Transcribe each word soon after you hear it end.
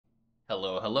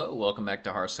Hello, hello. Welcome back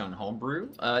to Hearthstone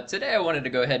Homebrew. Today I wanted to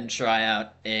go ahead and try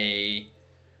out a.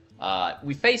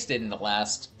 We faced it in the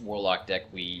last Warlock deck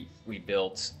we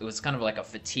built. It was kind of like a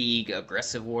fatigue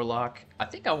aggressive Warlock. I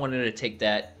think I wanted to take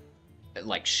that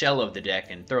like shell of the deck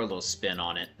and throw a little spin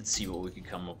on it and see what we could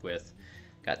come up with.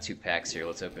 Got two packs here.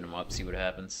 Let's open them up, see what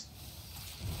happens.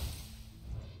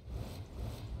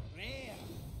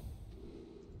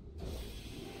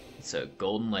 It's a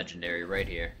golden legendary right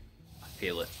here. I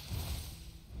feel it.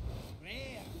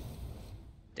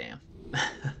 Damn.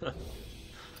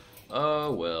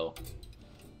 Oh well.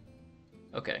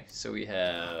 Okay, so we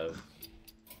have...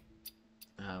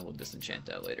 we'll disenchant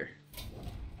that later.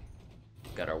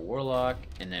 Got our Warlock,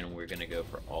 and then we're gonna go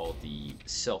for all the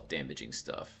self-damaging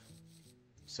stuff.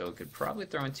 So we could probably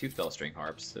throw in two Felstring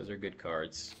Harps. Those are good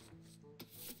cards.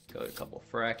 Go to a couple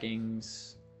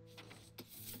Frackings.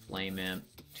 Flame Imp.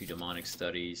 Two Demonic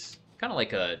Studies. Kind of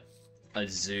like a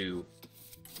zoo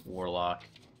Warlock.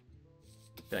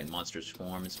 I feel like Monstrous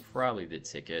Form is probably the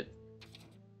ticket.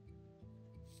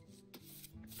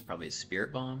 Probably a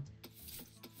Spirit Bomb.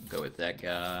 Go with that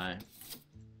guy.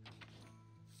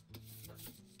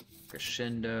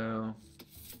 Crescendo.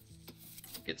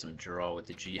 Get some draw with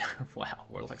the G. Wow,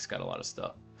 Warlock's got a lot of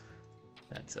stuff.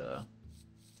 That's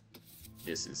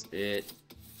this is it.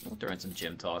 We'll throw in some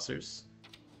Gemtossers.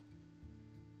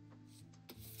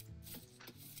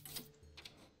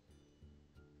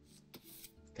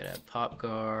 Could have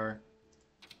Popgar.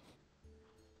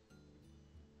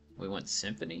 We want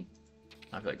Symphony.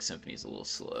 I feel like Symphony's a little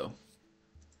slow.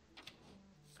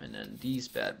 And then these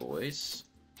bad boys.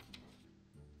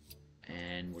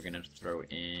 And we're gonna throw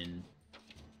in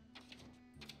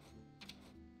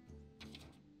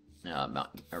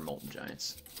Molten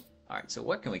Giants. Alright, so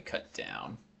what can we cut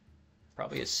down?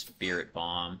 Probably a Spirit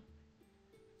Bomb.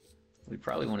 We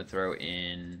probably want to throw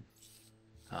in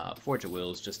Forge of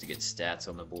Wills just to get stats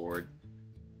on the board.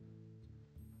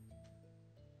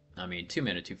 I mean, 2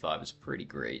 mana, 2/5 is pretty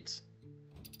great.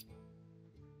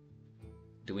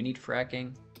 Do we need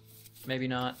fracking? Maybe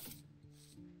not.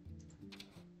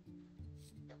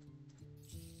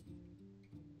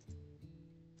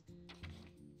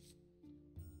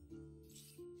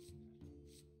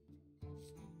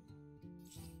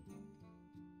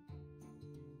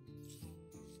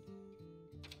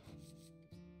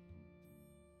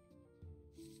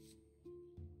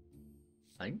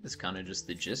 I think that's kind of just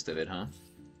the gist of it, huh?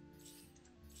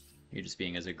 You're just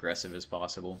being as aggressive as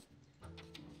possible.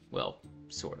 Well,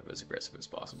 sort of as aggressive as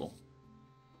possible.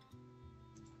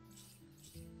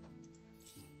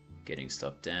 Getting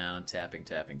stuff down, tapping,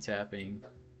 tapping, tapping.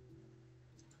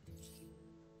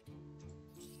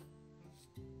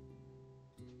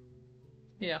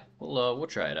 Yeah, we'll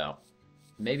try it out.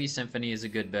 Maybe Symphony is a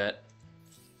good bet.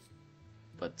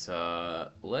 But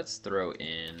let's throw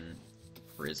in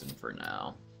Prison for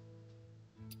now.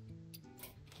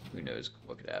 Who knows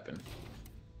what could happen.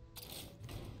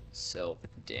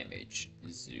 Self-damage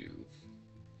zoo.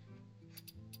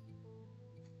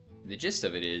 The gist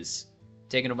of it is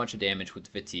taking a bunch of damage with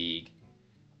fatigue,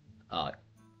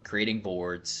 creating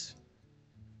boards,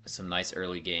 some nice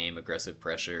early game aggressive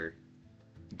pressure,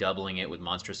 doubling it with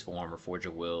Monstrous Form or Forge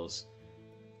of Wills,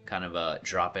 kind of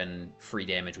dropping free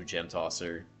damage with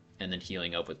Gemtosser, and then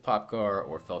healing up with Popgar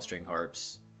or Felstring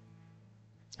Harps,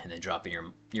 and then dropping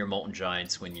your Molten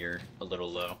Giants when you're a little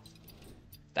low.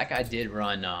 That guy did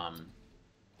run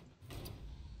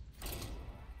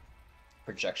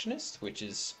Projectionist, which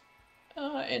is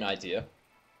an idea.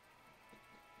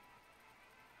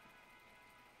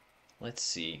 Let's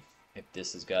see if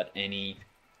this has got any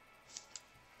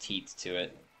teeth to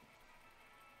it.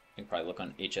 I can probably look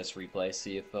on HS Replay,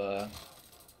 see if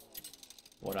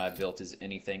what I built is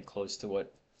anything close to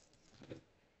what.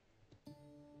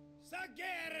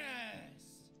 Sageres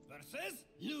versus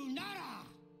Lunara.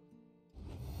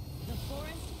 The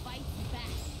forest fights back.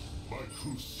 My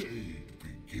crusade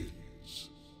begins.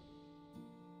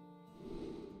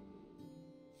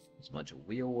 There's a bunch of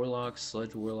Wheel Warlock,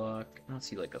 Sludge Warlock. I don't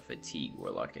see like a Fatigue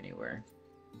Warlock anywhere.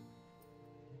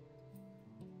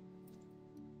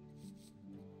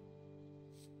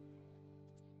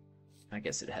 I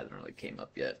guess it hasn't really came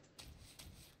up yet.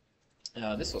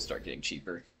 This will start getting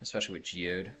cheaper, especially with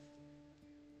Geode.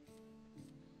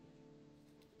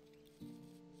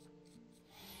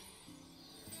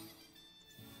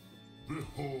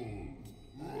 Behold.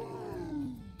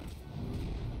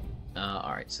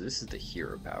 Alright, so this is the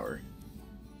hero power.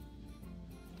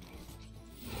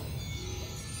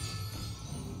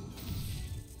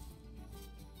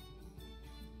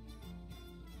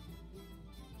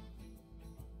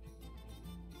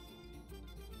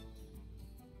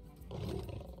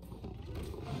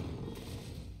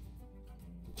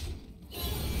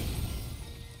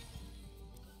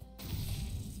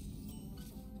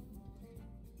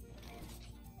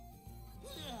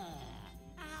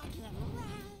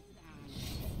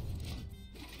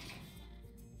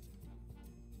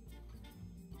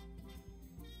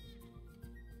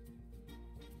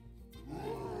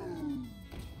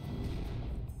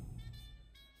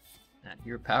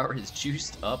 Your power is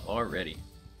juiced up already.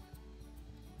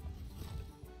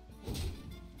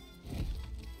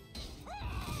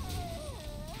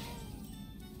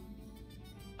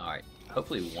 Alright,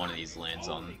 hopefully one of these lands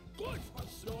on...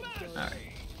 Alright,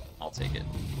 I'll take it.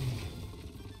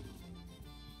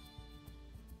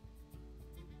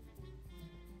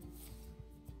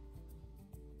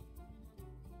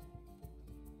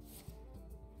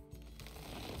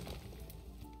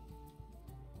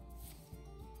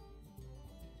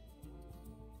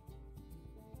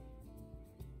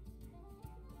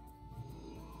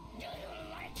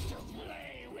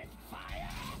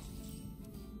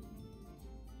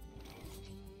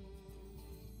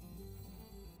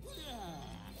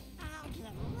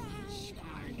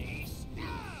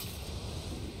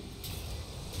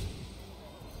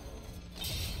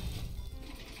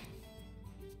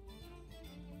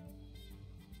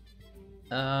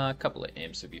 A couple of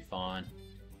imps would be fine.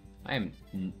 I am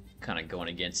kind of going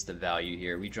against the value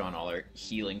here. We've drawn all our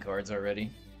healing cards already.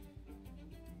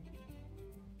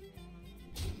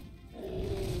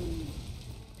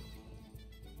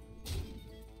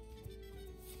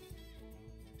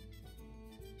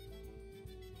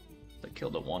 I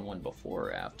killed a 1/1 before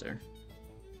or after.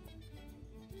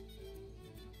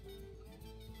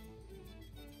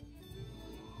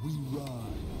 We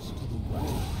rise to the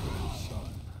rising sun.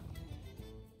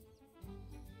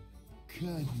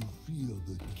 Can you feel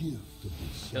the gift of the I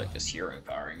feel sun? like this hero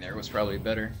empowering there was probably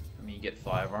better. I mean, you get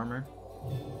 5 armor.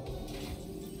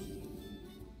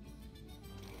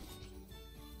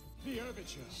 The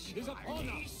overture is upon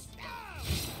us.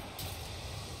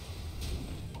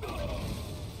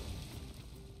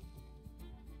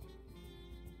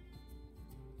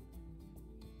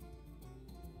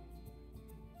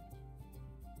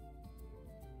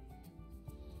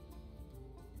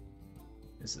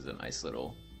 This is a nice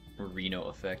little Reno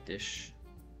effect-ish.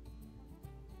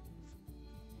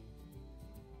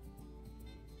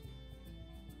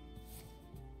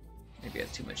 Maybe I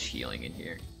have too much healing in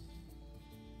here.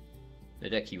 The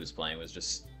deck he was playing was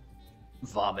just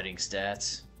vomiting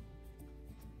stats.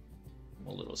 I'm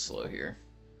a little slow here.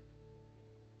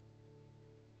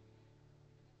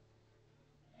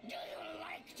 Do you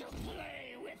like to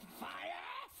play with fire?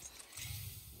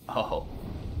 Oh.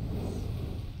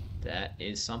 That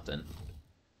is something.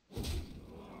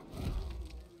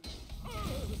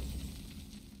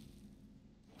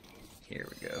 Here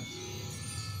we go.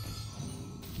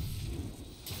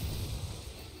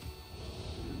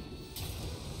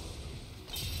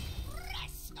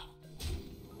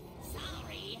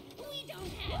 Sorry, we don't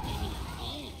have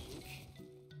any ink.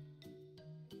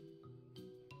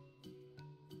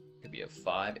 Could be a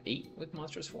 5/8 with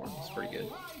Monstrous Form. It's pretty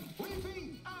good.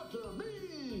 Repeat after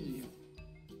me.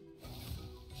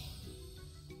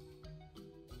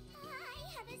 I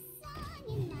have a song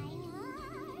in my heart.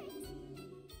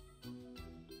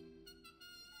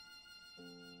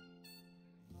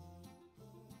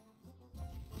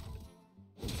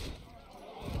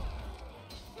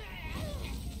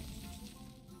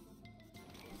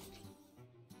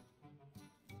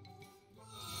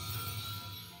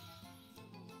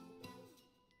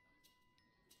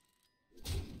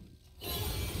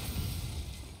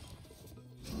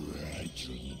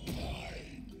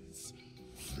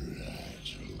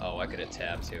 Oh, I could have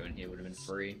tapped too and he would have been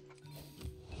free.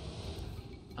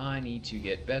 I need to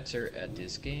get better at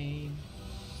this game.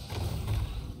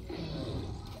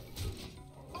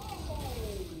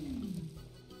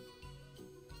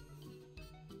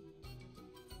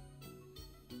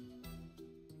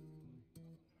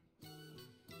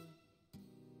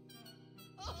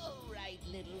 All right,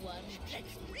 little one,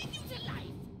 let's bring you to life.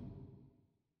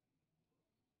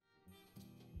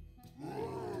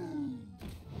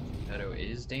 Shadow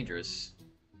is dangerous.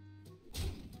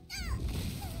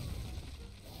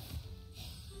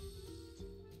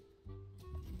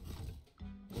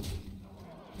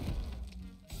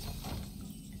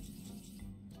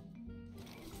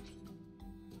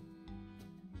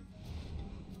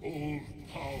 Old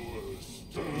power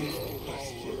stirs,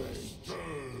 power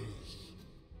stirs.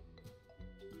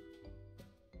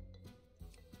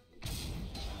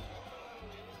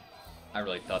 I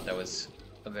really thought that was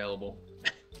available.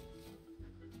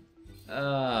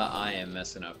 I am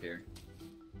messing up here.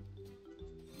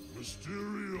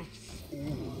 Mysterious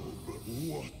orb,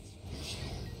 what is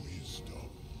your wisdom?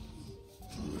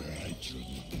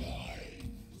 Fragile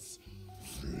minds,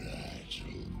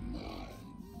 fragile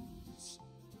minds.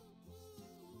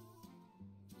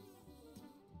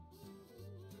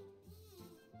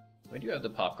 We do have the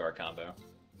Popgar combo.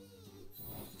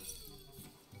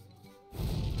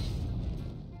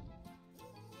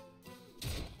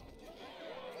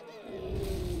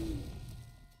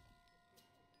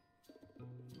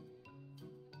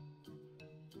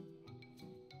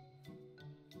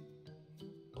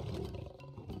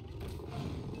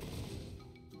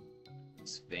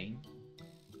 vein.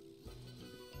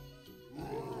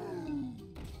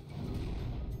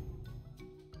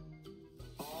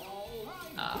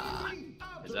 Ah,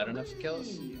 is that enough to kill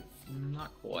us?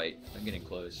 Not quite. I'm getting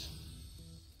close.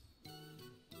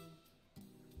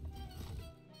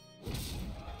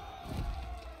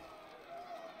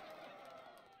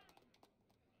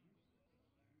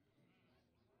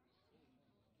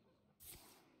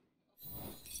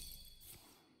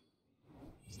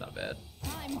 It's not bad.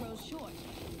 Time grows short.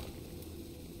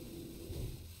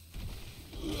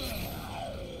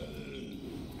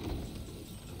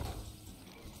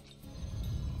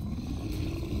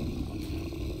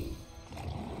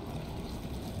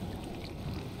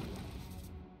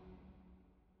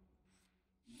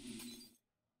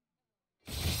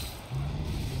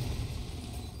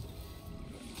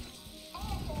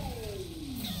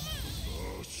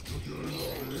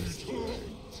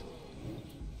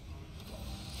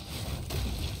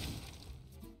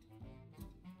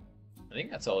 I think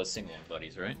that's all his single one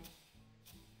buddies, right?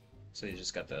 So he's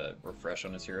just got the refresh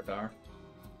on his hero power,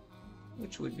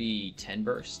 which would be 10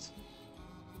 burst.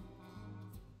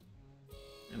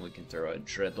 And we can throw a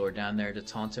Dreadlord down there to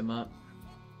taunt him up.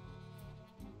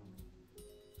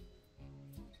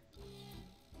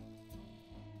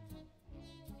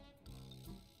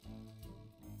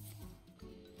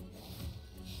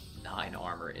 Nine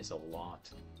armor is a lot.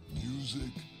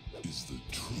 Music is the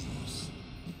truth.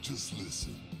 Just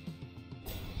listen.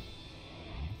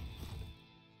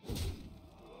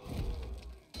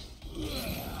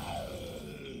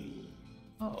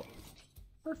 Oh,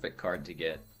 perfect card to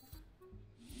get.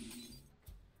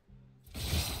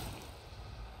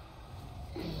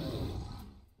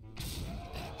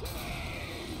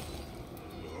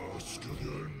 Ask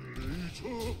again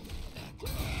later.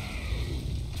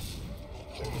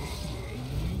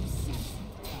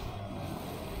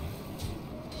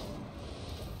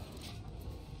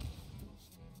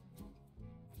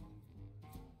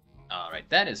 Alright,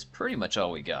 that is pretty much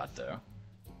all we got, though.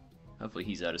 Hopefully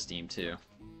he's out of steam, too.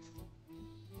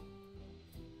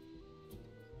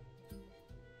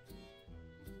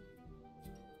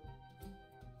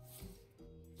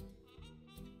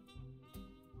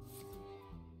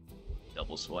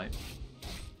 Double swipe.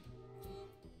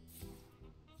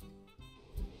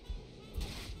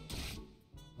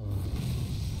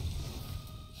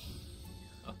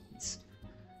 Oh,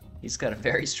 he's got a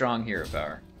very strong hero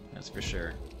power, that's for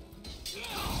sure.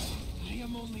 I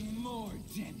am only more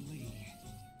deadly.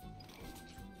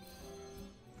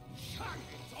 It's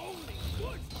only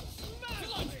good for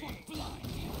blood for blood.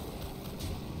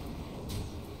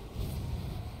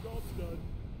 Job's done.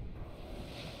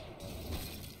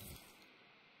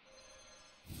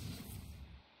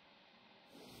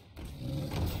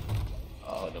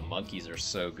 Oh, the monkeys are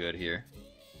so good here.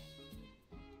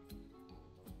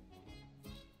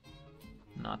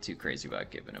 Not too crazy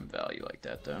about giving him value like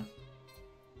that, though.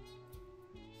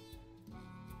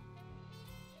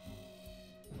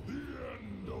 The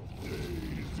end of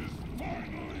days is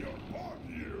finally upon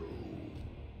you.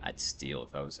 I'd steal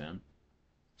if I was him.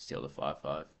 Steal the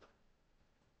 5/5.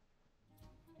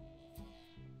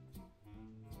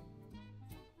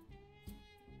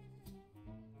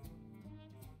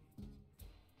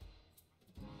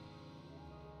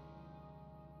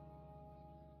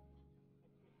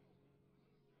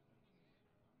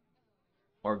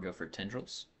 Or go for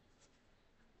tendrils.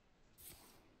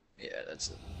 Yeah,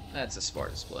 that's a smart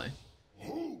display.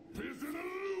 Hope is an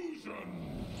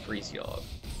illusion. Freeze Yogg.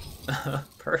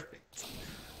 Perfect.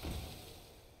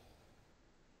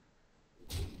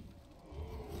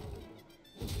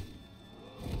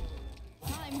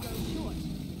 Time grows short.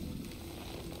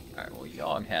 Alright, well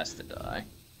Yogg has to die.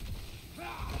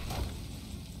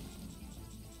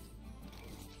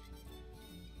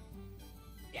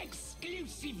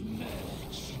 Exclusive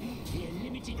merch. In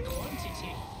limited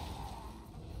quantity.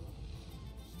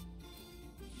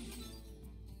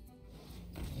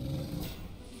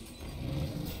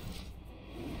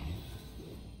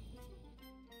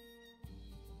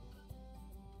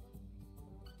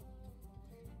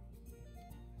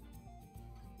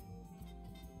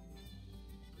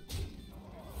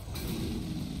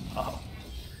 Oh.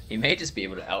 He may just be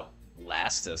able to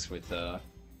outlast us with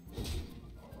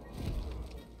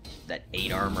that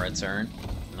 8 armor a turn.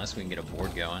 Unless we can get a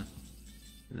board going.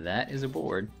 That is a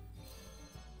board.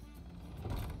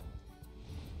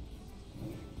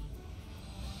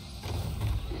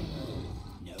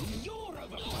 No, you're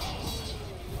overpriced.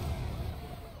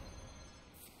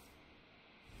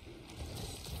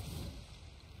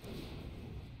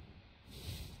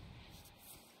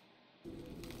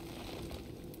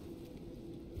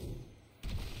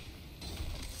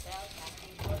 Spell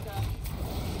casting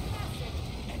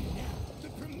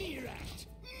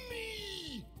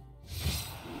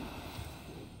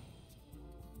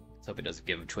Let's hope it doesn't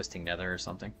give him Twisting Nether or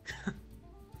something.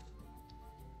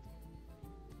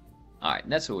 Alright,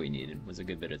 that's what we needed, was a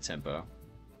good bit of tempo.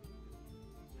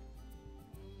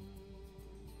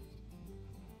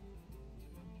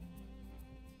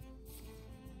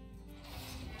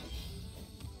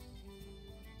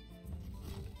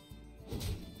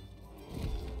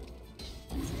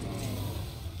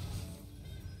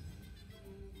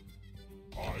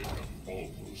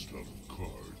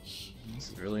 This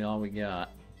is really all we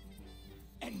got.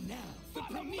 And now the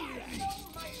premiere act.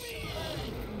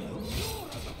 No more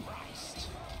of the price.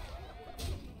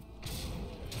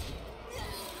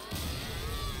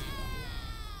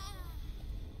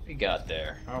 We got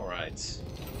there. Alright.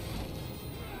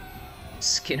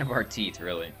 Skin of our teeth,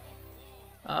 really.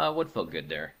 What felt good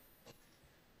there?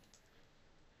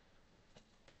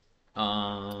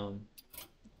 The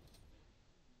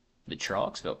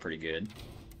Trogs felt pretty good.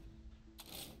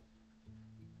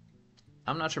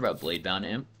 I'm not sure about Bladebound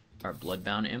Imp, or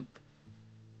Bloodbound Imp.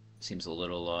 Seems a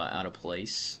little out of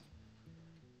place.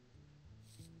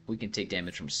 We can take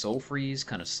damage from Soul Freeze,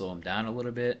 kind of slow him down a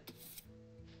little bit.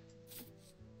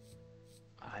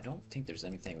 I don't think there's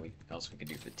anything else we can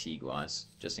do fatigue-wise,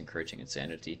 just encouraging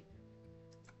Insanity.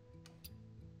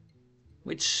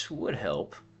 Which would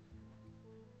help.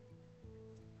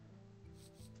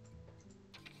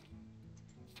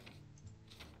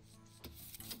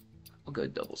 I'll go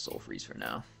double Soul Freeze for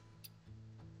now.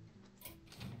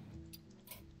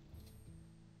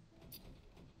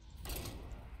 I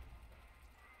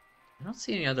don't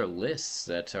see any other lists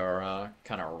that are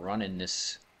kind of running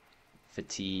this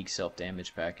fatigue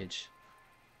self-damage package.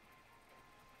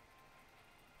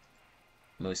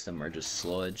 Most of them are just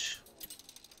sludge,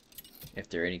 if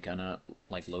they're any kind of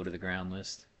like low to the ground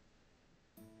list.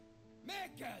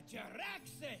 Mecha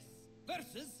Jaraxxus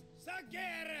versus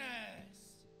Sageras.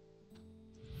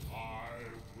 I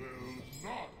will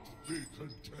not be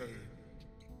contained.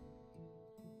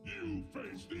 You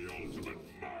face the ultimate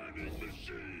mining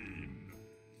machine.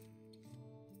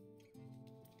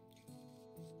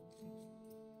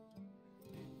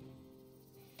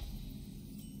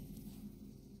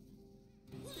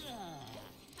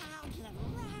 I'll get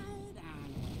right on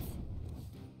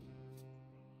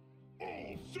it.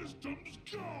 All systems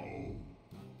go.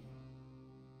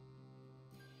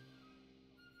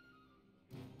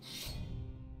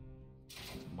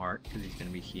 Mark, because he's going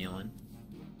to be healing.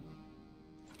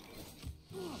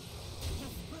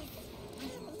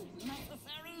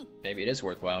 Maybe it is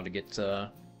worthwhile to get,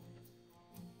 because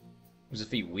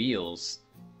if he wheels,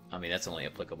 I mean, that's only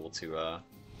applicable to,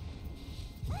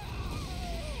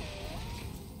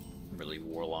 really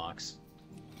Warlocks.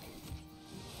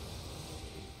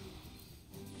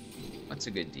 What's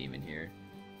a good demon here?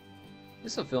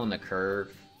 This will fill in the curve.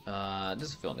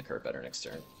 This will fill in the curve better next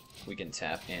turn. We can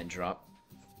tap and drop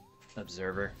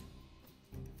Observer.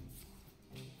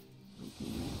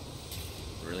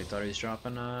 Really thought he was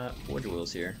dropping Forge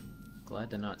Wheels here. Glad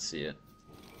to not see it.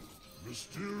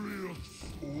 Mysterious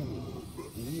orb,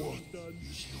 what is your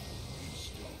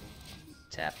wisdom?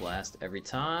 Tap Blast every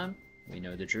time. We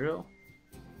know the drill.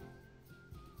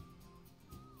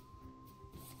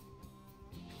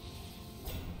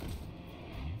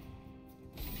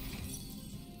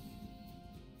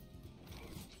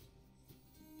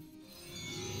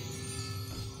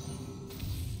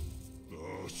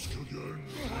 Ask again.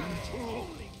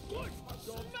 Only good for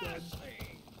smashing.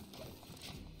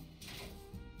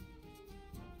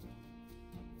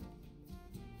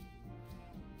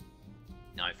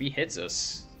 Now, if he hits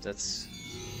us, that's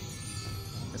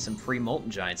some free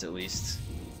Molten Giants at least.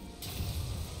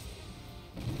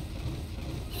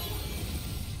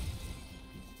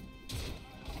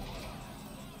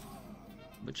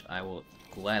 Which I will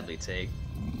gladly take.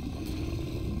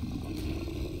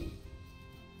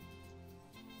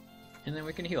 And then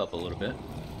we can heal up a little bit.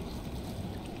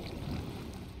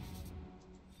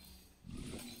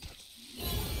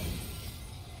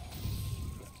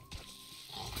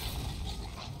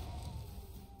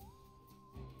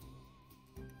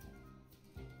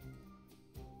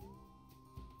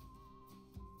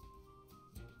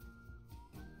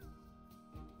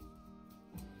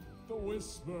 The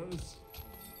whispers.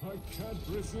 I can't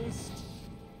resist.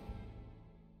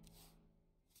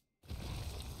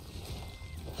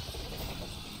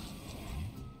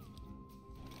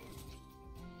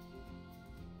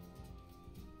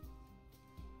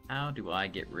 How do I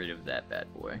get rid of that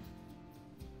bad boy?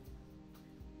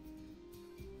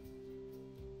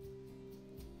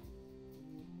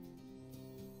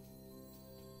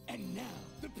 And now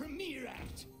the premiere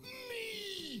act.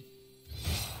 Me.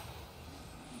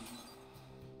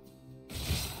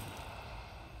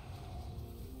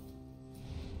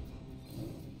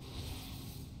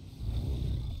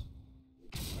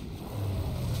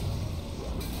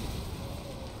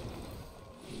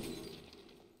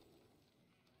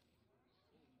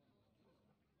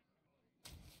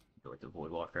 Go with the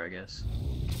Voidwalker, I guess.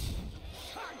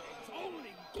 It's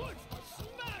only good for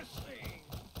smashing!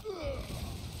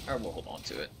 Or we'll hold on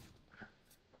to it.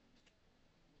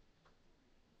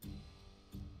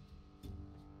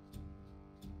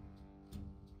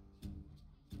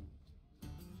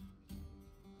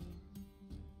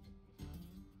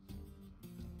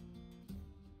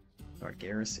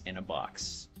 Garrus in a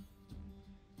box.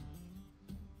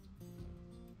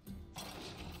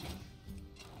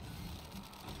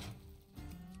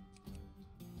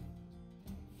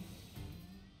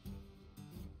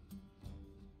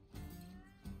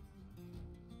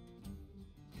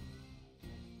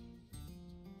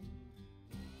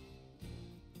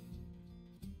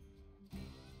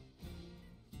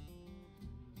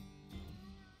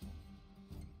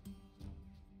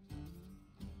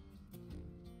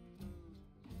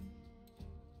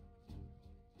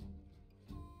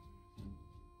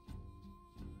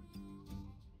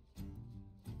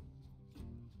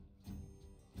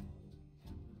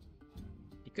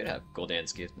 You could have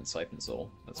Gul'dan's Gift and Siphon Soul.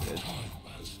 That's good. Time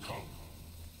has come.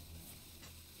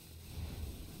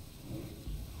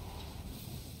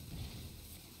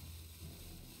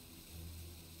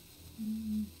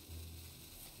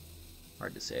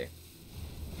 Hard to say.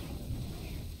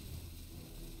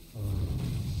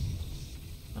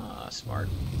 Ah, smart.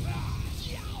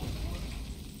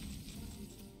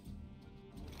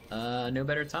 No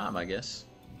better time, I guess.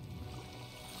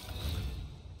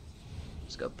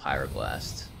 Let's go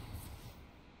Pyroblast.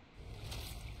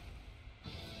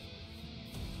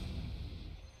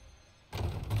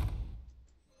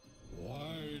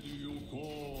 Why do you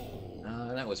call?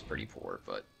 That was pretty poor,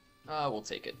 but we'll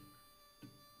take it.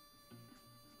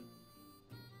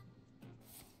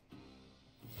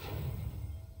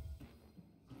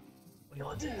 We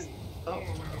on death. Oh,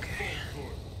 okay.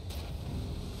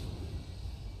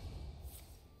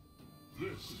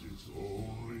 This is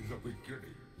only the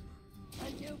beginning.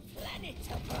 A new planet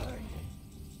to burn.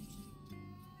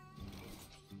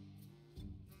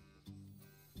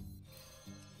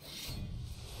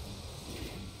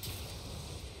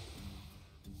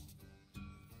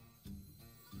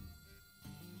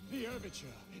 The overture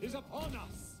is upon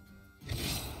us!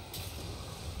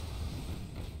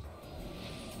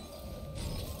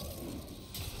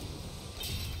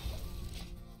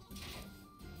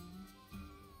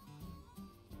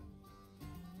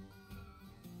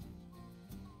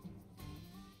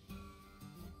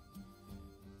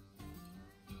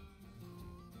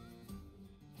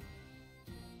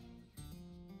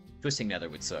 Twisting Nether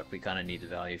would suck. We kind of need the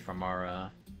value from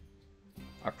our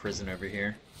prison over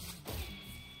here.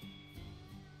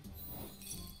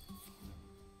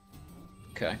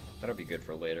 Okay, that'll be good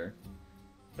for later.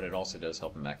 But it also does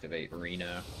help him activate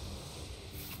Reno.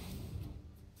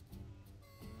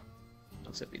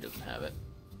 Except he doesn't have it.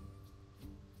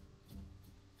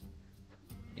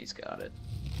 He's got it.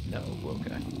 No,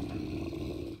 okay.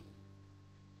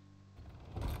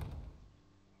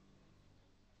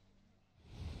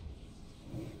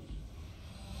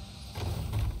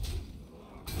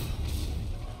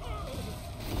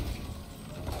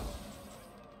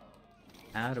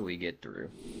 How do we get through?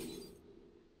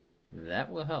 That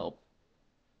will help.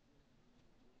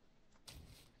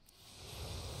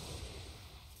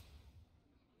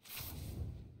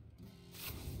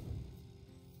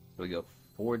 We go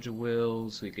Forge of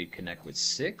Wills, we could connect with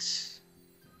 6,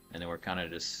 and then we're kind of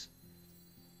just...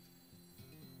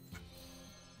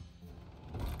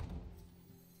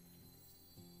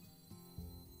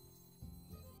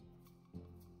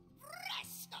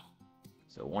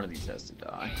 So one of these has to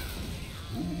die.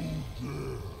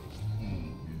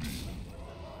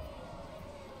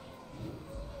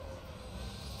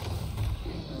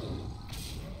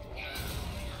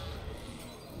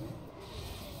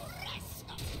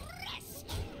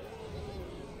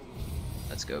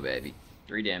 Let's go, baby.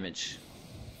 3 damage.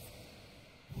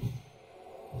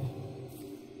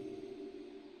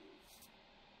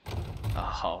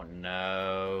 Oh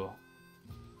no.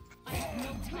 I have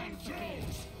no time to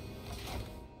lose.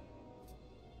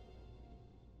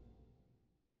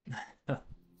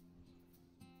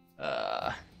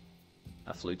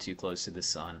 I flew too close to the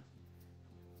sun.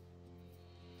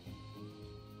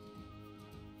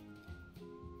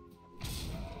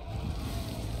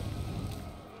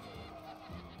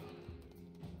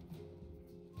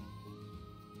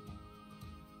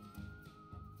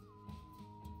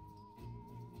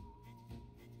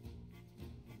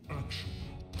 Action,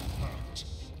 act,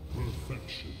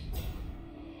 perfection.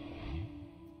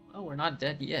 Oh, we're not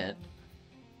dead yet.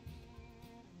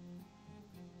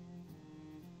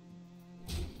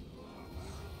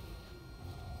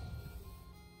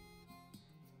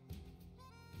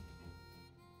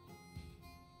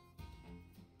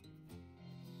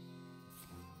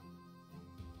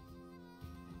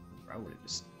 I would have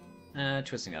just...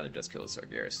 Twisting Nether does kill the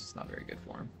Sargeras. It's not very good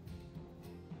for him.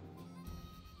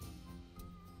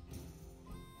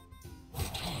 Time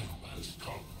has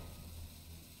come.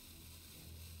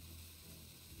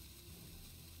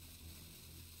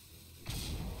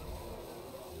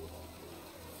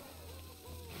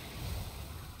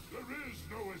 There is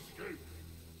no escape.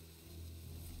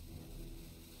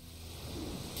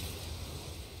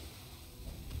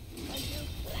 A new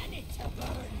planet to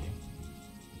burn.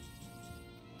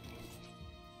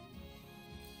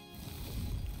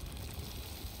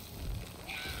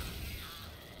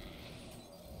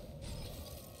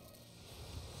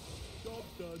 Job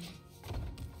done.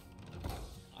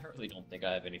 I really don't think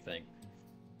I have anything.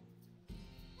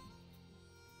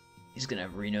 He's gonna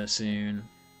have Reno soon.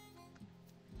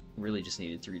 Really just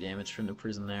needed 3 damage from the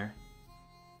prison there.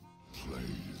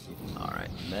 Alright,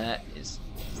 that is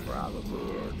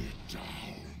probably it.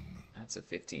 That's a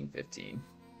 15-15.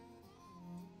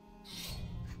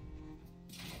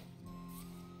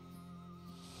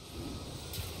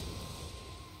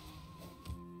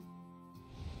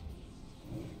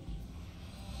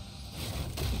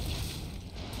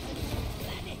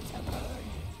 Planet to burn.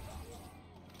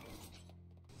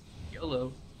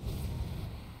 YOLO.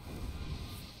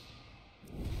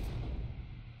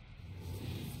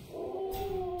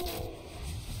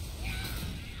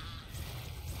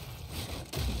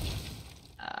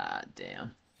 Ah,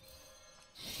 damn.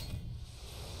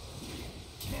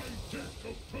 My death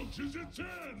approaches its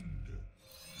end.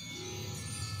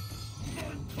 My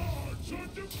cards are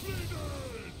depleted.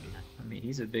 I mean,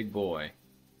 he's a big boy.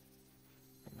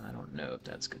 I don't know if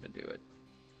that's gonna do it.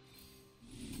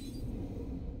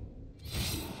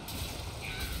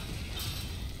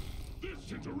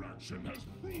 This interaction has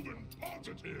proven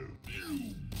positive.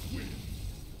 You win.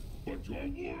 But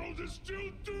your world is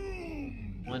still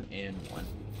doomed. 1 and 1.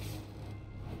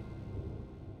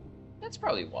 That's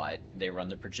probably why they run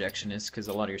the Projectionist, because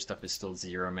a lot of your stuff is still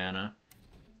 0 mana.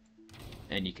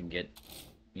 And you can get,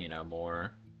 you know,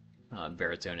 more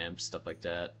Baritone Imps, stuff like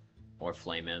that. Or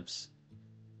Flame Imps.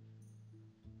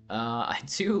 I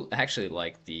do actually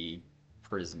like the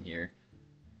prison here.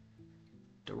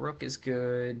 The Rook is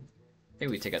good.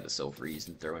 Maybe we take out the Soul Freeze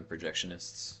and throw in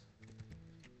Projectionists.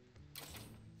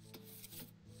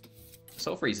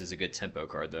 Soul Freeze is a good tempo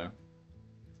card, though.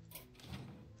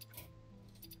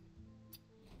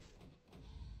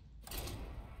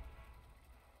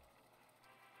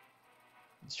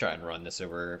 Let's try and run this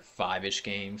over 5-ish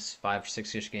games, 5 or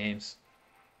 6-ish games.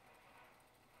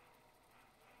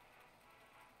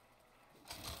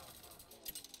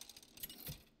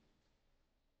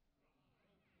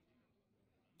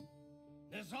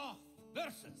 The Zoth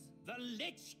versus the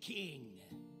Lich King.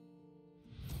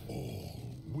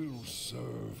 All will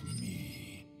serve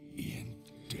me in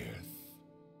death.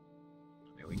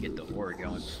 I mean, we get the war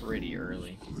going pretty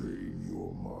early. Claim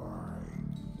your mind.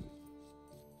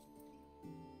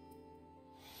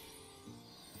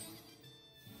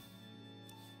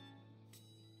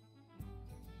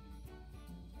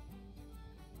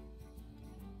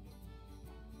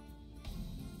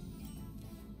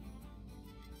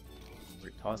 We're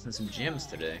tossing some gems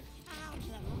today. Out the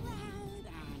wild animals.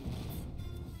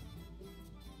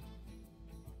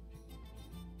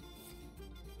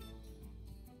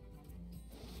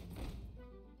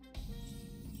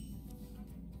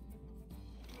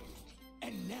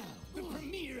 And now, the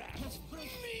premiere act.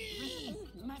 Me!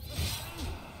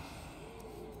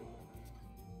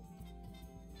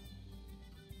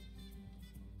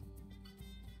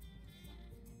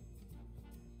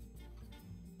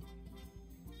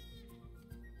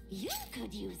 You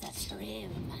could use a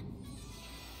trim.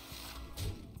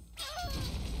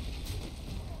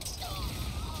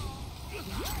 You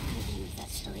could use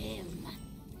a trim.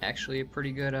 Actually, a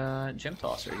pretty good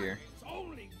Gemtosser here. It's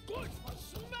only good for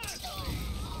smashing.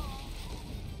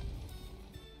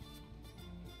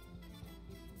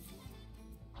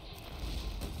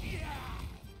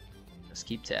 Just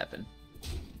keep tapping.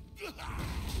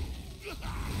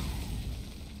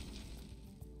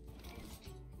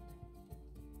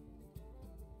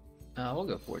 We'll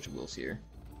go Forge of Wills here,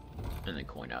 and then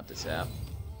coin out this app.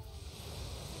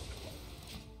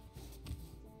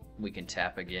 We can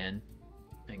tap again,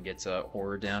 and gets a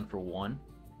Horror down for 1.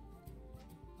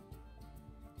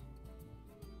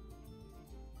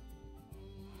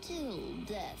 Till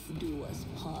death do us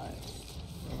part.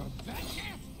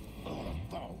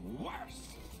 The worst.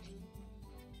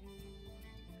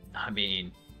 I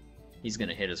mean, he's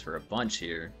gonna hit us for a bunch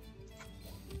here.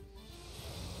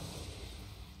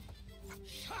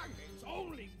 It's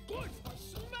only good for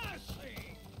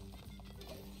smashing.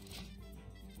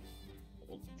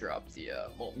 We'll Drop the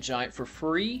Molten Giant for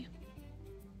free.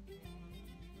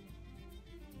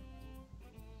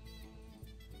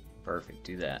 Perfect,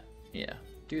 do that. Yeah,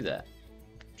 do that.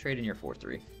 Trade in your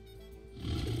 4-3.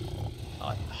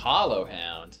 Hollow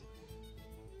Hound.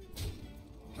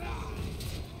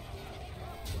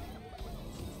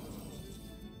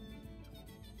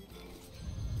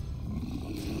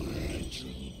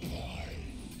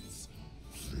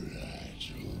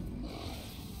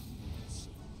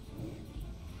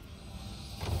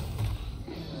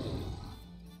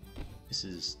 This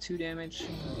is 2 damage.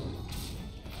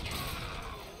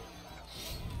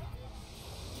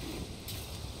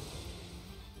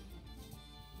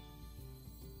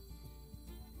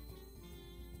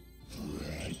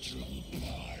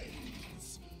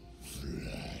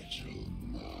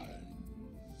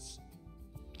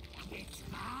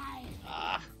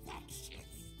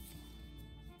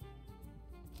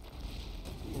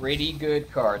 Pretty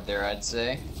good card there, I'd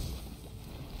say.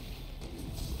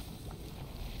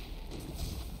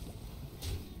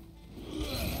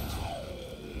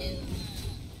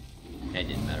 It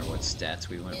didn't matter what stats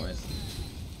we went with.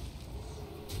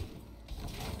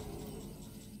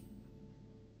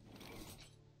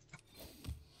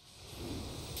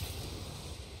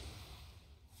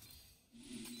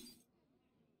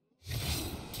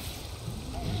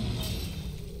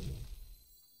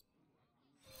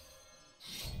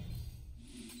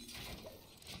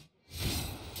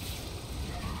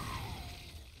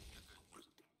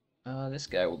 This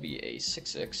guy will be a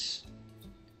 6/6.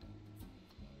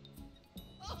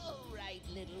 All right,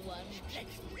 little one.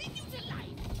 Let's bring you to life.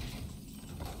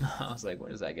 I was like,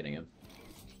 what is that getting him?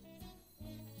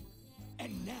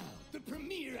 And now, the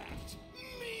premiere act.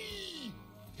 Me!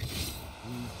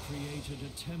 We've created a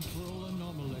temporal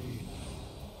anomaly.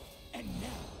 And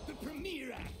now, the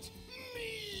premiere act.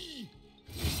 Me!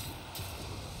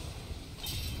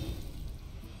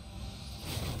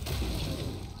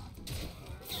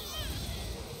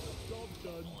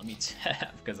 Let me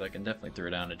tap, because I can definitely throw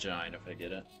down a giant if I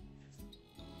get it.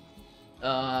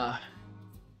 Death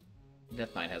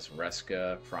Knight has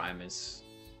Reska, Primus,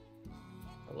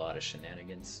 a lot of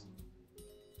shenanigans.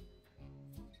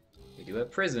 We do have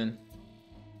Prison.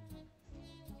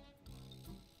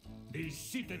 The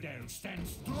citadel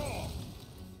stands strong.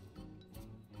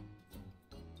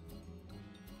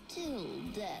 Till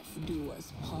death do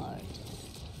us part.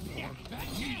 We have that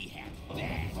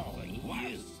for you.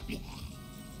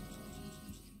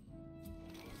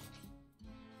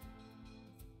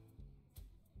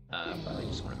 Probably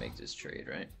just want to make this trade,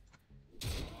 right?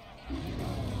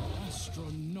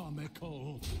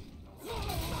 Astronomical.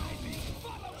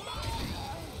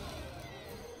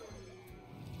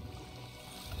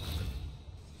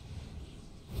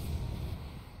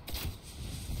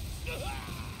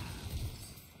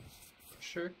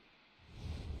 Sure.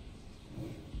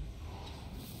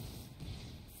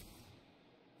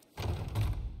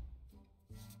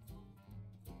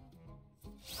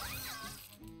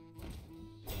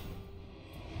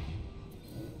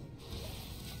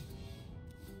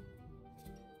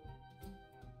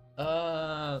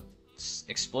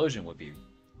 Explosion would be...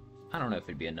 I don't know if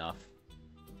it'd be enough.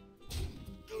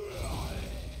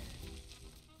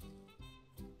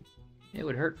 It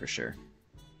would hurt for sure.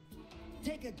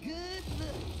 Take a good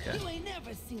look. Okay. You ain't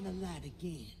never seen a light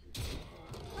again.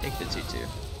 Take the 2/2.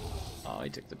 Oh, he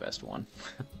took the best one.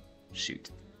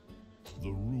 Shoot.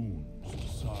 The runes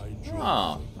decide your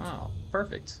Oh,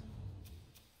 perfect.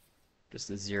 Just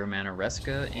the 0 mana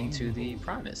Reska into the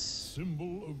Primus.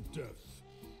 symbol of death.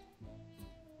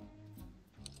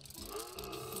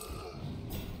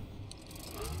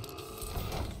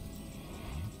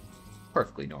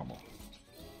 Perfectly normal.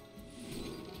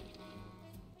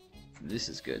 This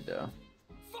is good though.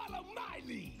 Follow my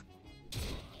lead.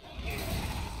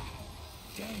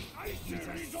 I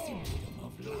series all.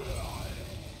 Of life.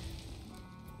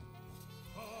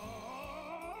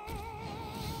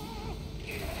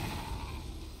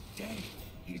 Death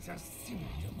is a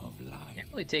symptom of life. Can't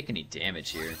really take any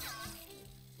damage here.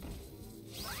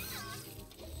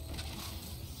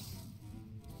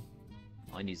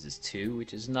 All he needs is 2,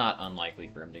 which is not unlikely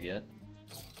for him to get.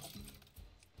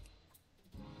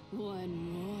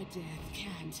 One more death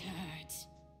can't hurt.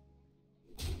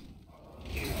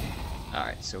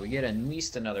 Alright, so we get at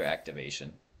least another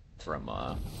activation from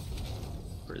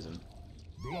Prison.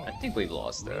 I think we've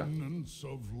lost though. Remnants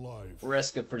of life.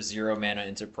 Reska for 0 mana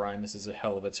into Primus is a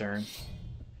hell of a turn.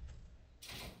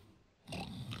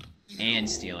 And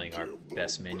stealing our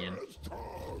best minion.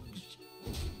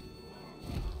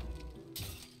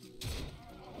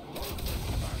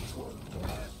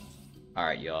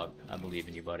 Alright, Yogg. I believe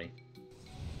in you, buddy.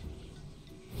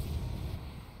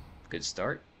 Good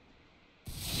start.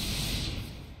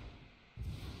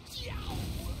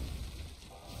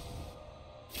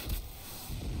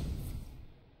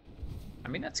 I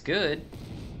mean, that's good.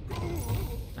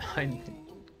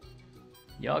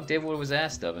 Yogg did what was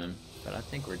asked of him, but I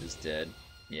think we're just dead.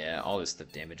 Yeah, all this stuff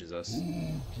damages us.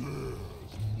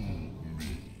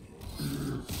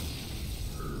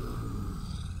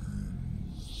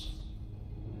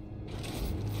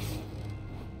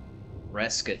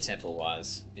 Reska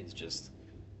temple-wise is just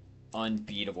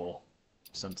unbeatable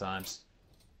sometimes.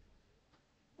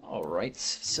 Alright,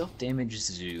 self-damage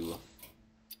zoo.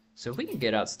 So if we can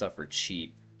get out stuff for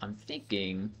cheap, I'm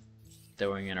thinking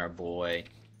throwing in our boy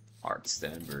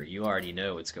Hearthstone, but you already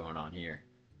know what's going on here.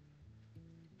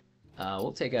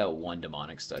 We'll take out 1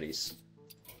 Demonic Studies.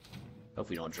 Hope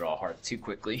we don't draw a heart too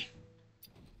quickly.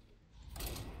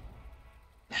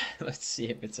 Let's see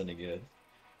if it's any good.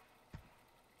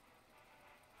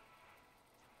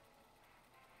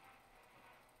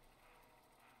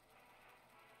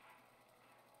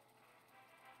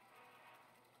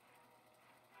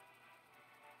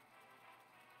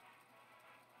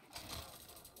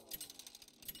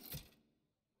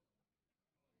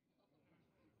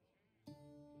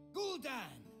 Gul'dan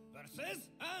versus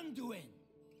Anduin.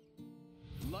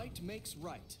 Light makes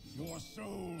right. Your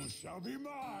soul shall be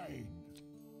mine.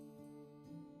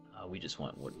 We just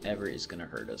want whatever is gonna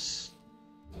hurt us.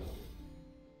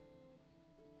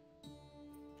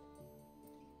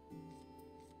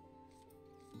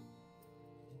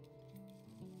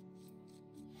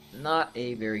 Not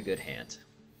a very good hand.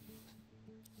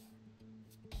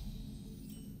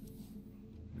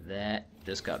 That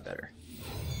just got better.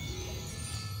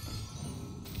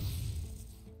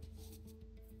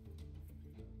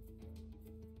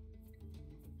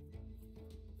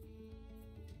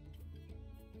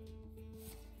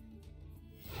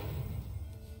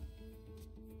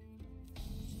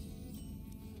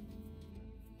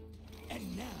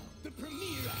 And now, the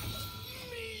premiere act.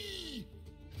 Me!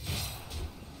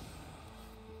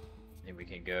 Maybe we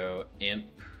can go Imp.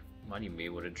 Might even be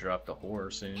able to drop the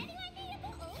Horror soon.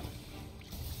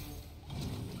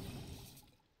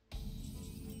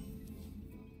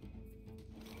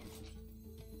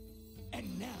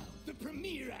 And now, the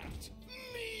premiere act.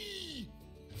 Me!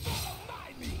 Follow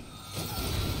my lead!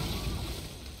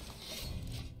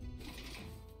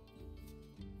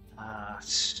 I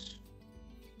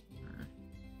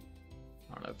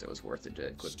don't know if that was worth it to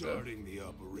equip though. Starting the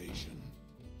operation.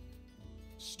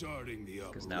 Starting the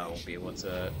operation. Because now I won't be able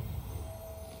to.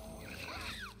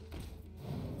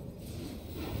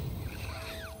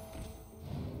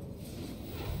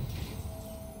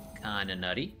 Kinda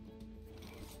nutty.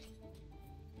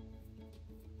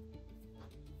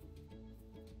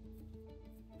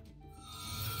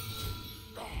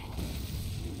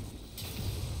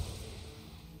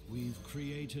 We've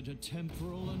created a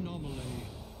temporal anomaly.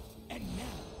 And now,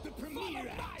 the premiere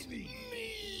act. Me!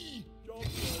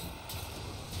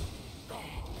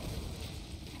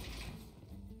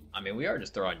 I mean, we are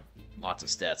just throwing lots of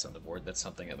stats on the board. That's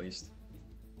something at least.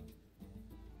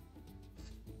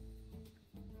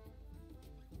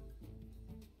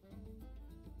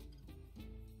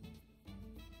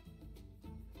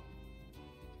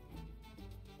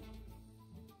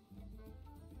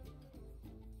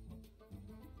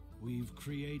 We've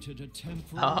created a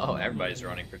temporal Oh, everybody's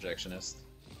running Projectionist.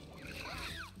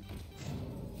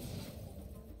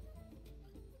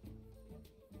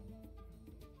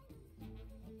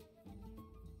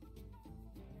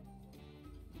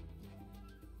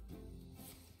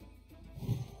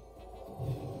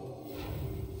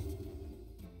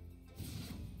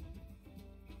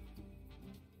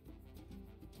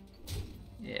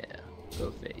 Yeah,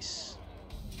 go face.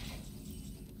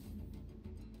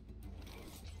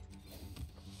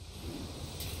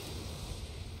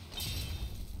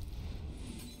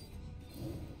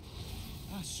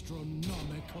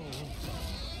 Astronomical.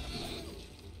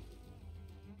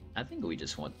 I think we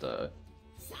just want the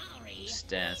Sorry,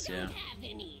 stats, we yeah. don't have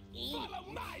any ink.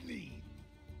 Follow my lead.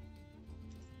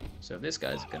 So this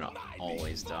guy's gonna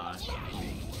always die.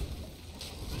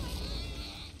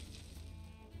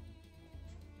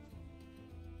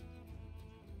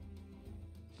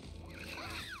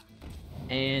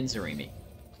 And Zarimi.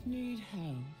 Need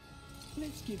help?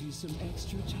 Let's give you some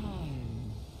extra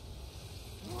time.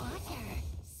 Water,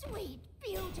 sweet,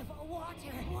 beautiful water.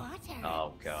 Water.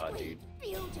 Oh god, sweet,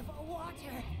 beautiful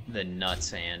water. The nuts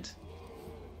hand.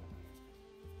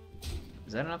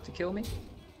 Is that enough to kill me?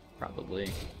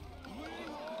 Probably.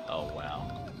 Oh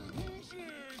wow.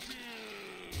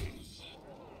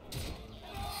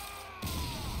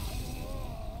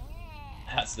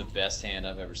 That's That's the best hand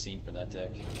I've ever seen for that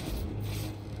deck.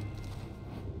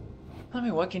 I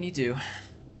mean, what can you do?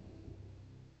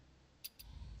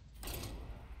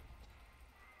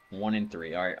 1 in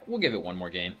 3. Alright, we'll give it one more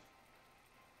game.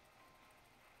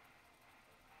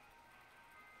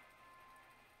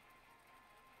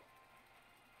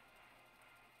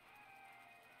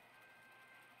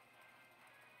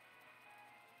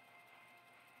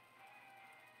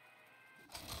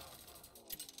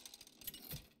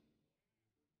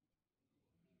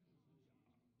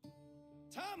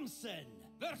 Thompson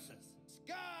versus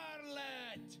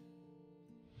Scarlet.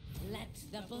 Let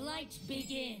the blight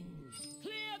begin.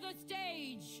 Clear the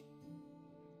stage.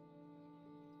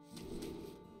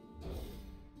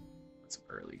 That's an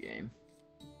early game.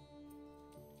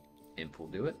 Imp will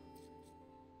do it.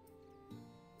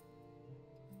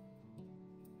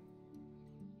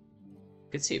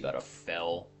 Could see about a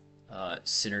Fel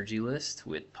synergy list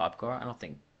with Popgar. I don't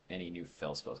think any new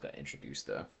Fel spells got introduced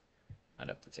though. I'd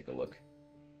have to take a look.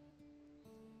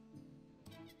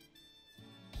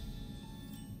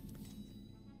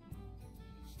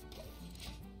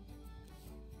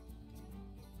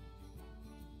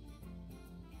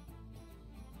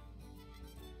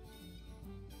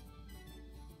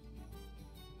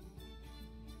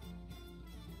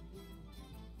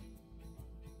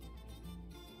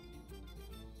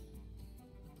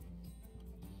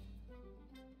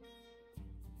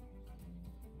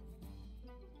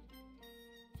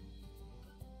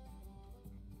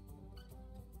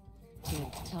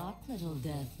 Tick-tock, little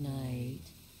Death Knight.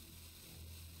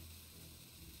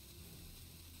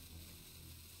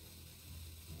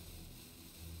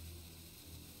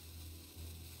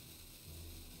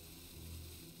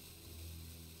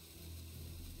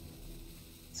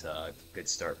 It's a good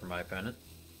start for my opponent.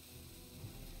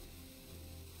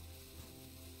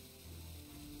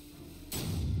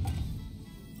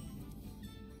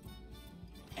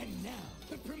 And now,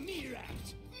 the premiere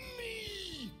act.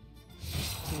 Me!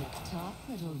 Tick-tock,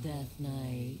 little Death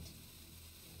Knight.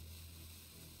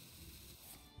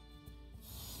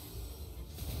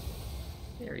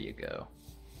 There you go.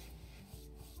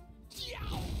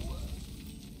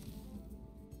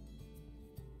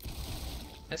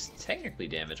 That's technically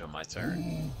damage on my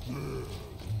turn.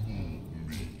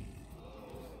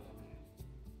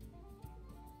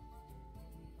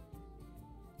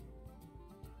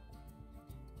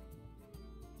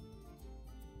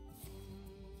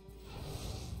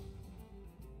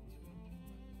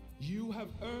 You have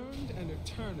earned an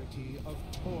eternity of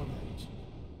torment.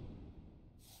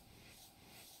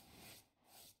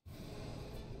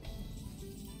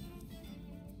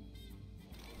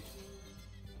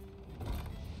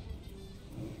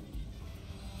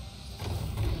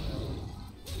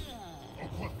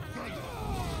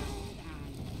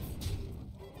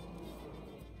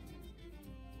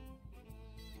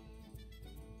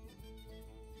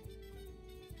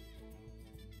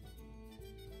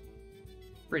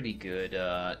 Pretty good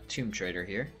Tomb Trader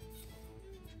here.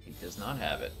 He does not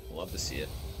have it. Love to see it.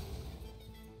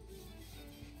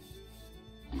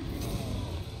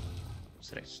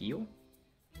 Was it a heal?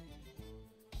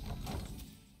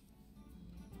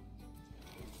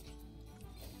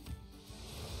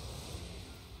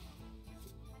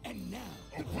 And now,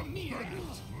 the premiere act.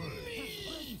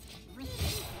 Me!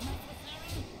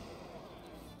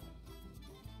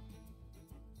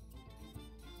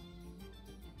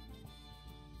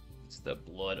 It's the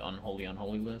Blood Unholy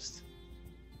Unholy list.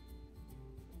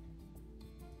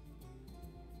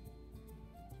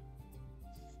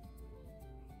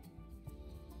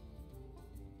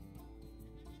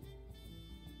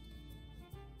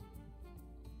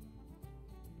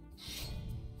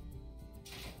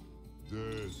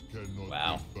 Death cannot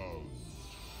Wow. be bound.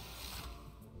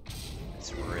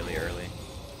 It's really early.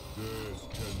 Death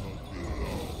cannot be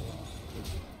bound.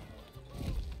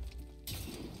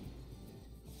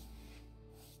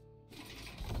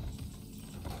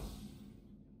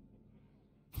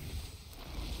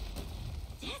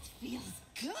 That feels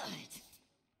good.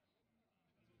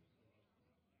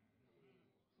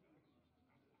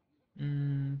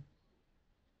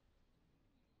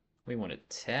 We want to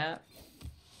tap.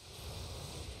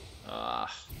 That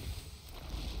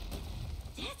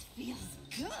feels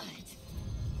good.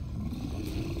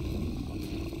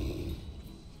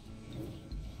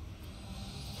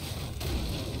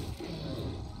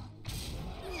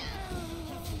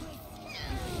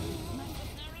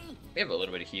 We have a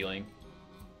little bit of healing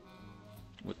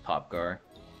with Popgar.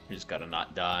 We just gotta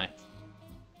not die.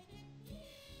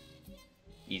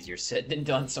 Easier said than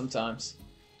done sometimes.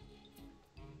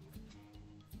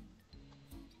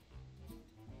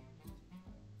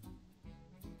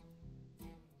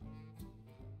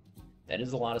 That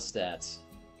is a lot of stats.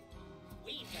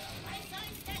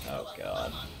 Oh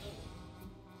god.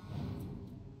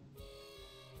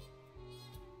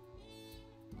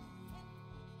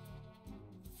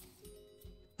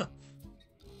 I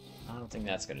don't think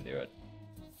that's gonna do it.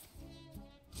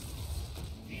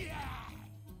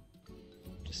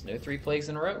 Just no 3 plagues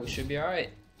in a row, we should be alright.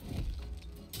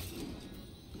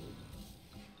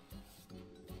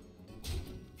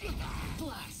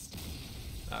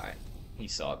 Alright, he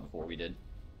saw it before we did.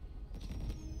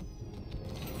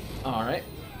 Alright,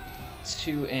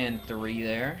 2 and 3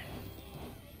 there.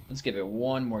 Let's give it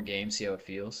one more game, see how it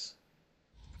feels.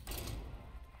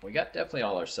 We got definitely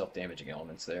all our self-damaging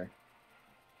elements there.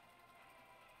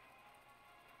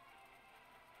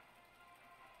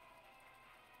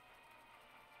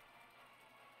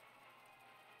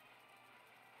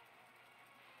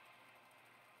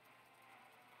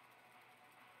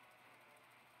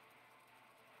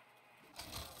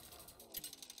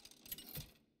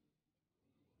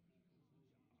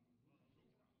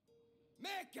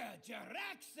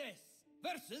 Jaraxxus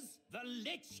versus the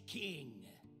Lich King.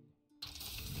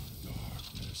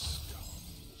 Darkness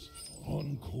comes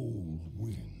on cold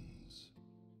winds.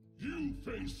 You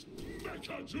face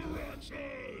Mecha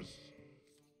Jaraxxus!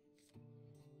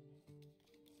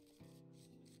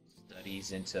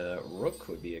 Studies into Rook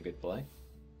would be a good play.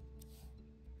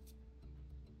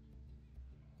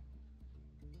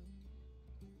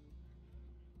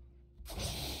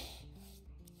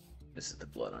 This is the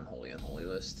Blood Unholy Unholy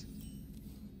list.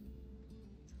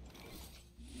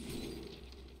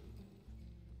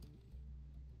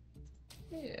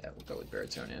 Yeah, we'll go with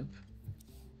Baritone Imp.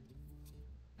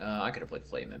 I could have played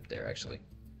Flame Imp there, actually.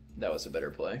 That was a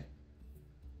better play.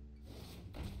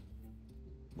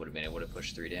 Would have been able to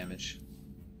push 3 damage.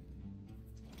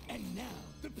 And now,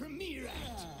 the premiere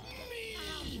act.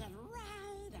 I'll get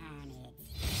right on it.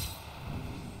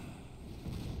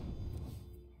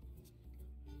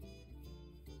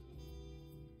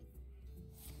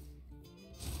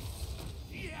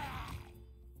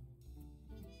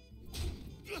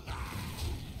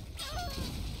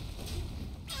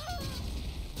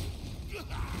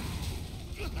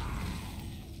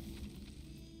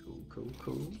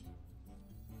 Cool.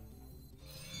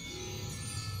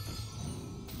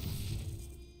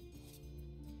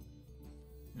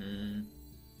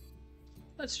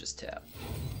 Let's just tap.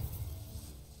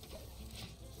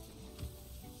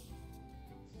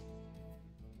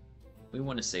 We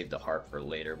want to save the harp for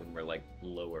later when we're like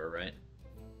lower, right?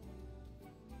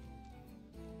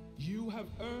 You have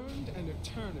earned an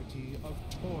eternity of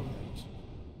torment.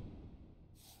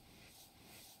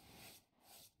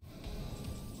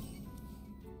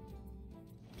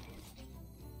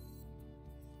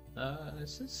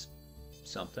 This is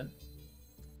something.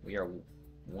 We are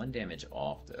 1 damage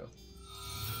off, though.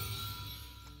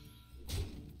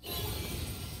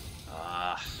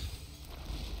 Ah.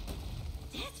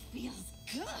 That feels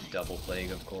good. Double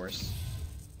plague, of course.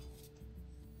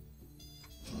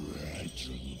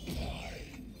 Fragile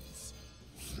minds.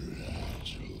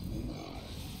 Fragile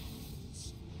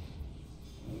minds.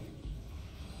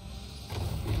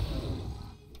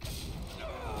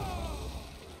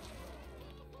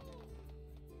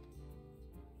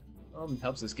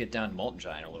 Helps us get down Molten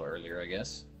Giant a little earlier, I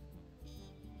guess.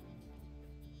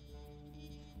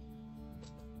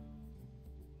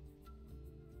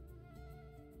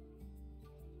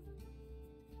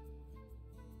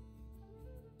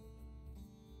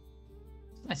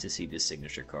 Nice to see this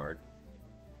signature card.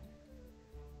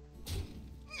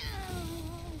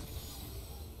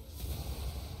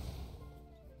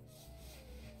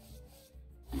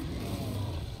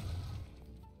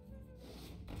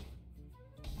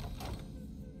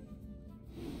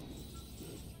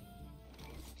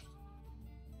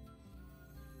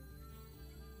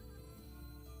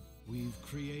 We've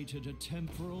created a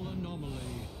temporal anomaly.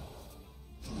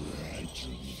 It's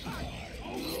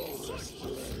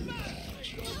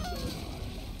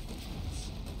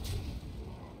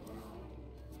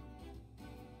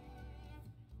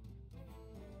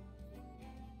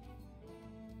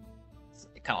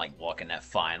kind of like walking that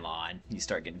fine line. You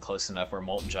start getting close enough where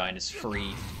Molten Giant is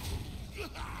free.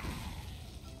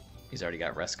 He's already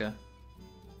got Reska.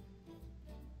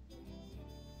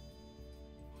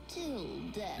 Till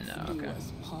death No, do okay.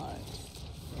 us part.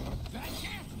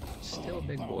 Still a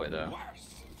big boy, though.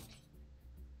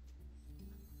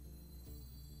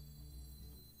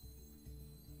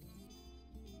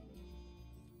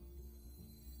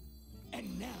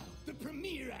 And now, the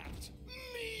premiere act.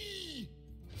 Me!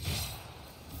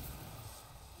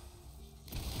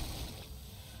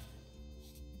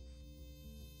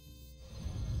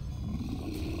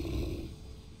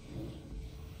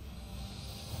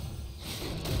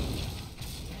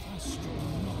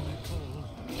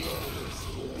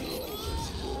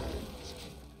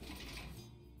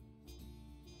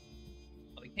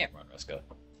 Yeah, run Ruska.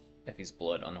 Effie's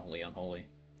blood, unholy, unholy.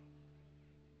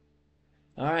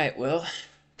 Alright, well,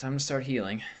 time to start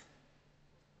healing.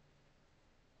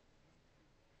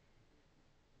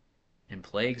 And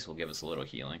Plagues will give us a little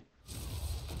healing.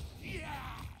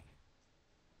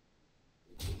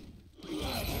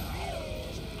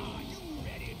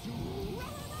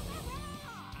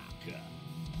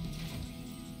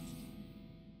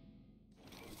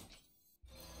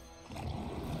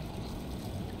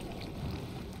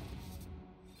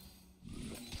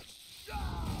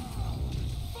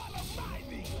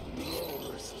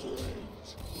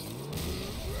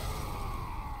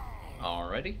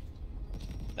 Alrighty.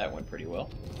 That went pretty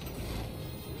well.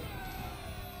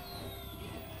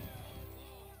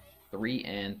 3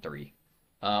 and 3.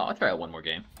 I'll try out one more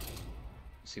game.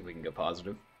 See if we can go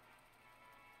positive.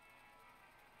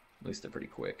 At least they're pretty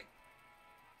quick.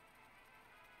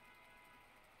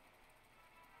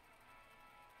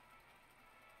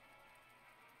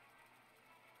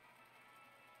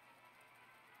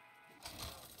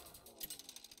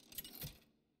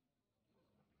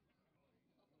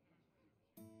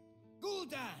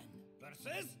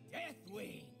 Versus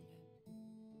Deathwing.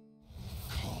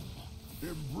 Come,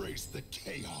 embrace the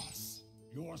chaos.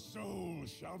 Your soul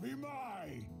shall be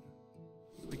mine.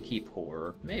 We keep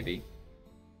Horror, maybe.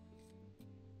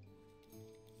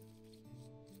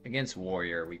 Against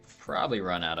Warrior, we probably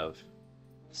run out of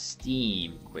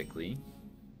steam quickly.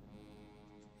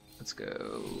 Let's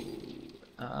go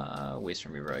Waste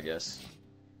Remover, I guess.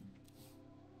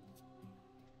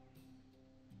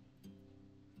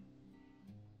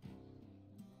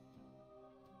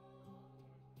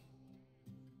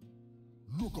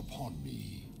 Look upon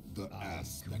me, the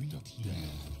aspect of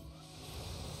death.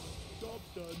 Job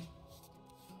done.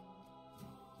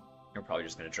 You're probably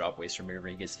just gonna drop Waste Remover,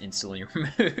 he gets instantly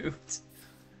removed.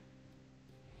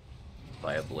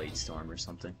 By a Blade Storm or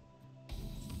something.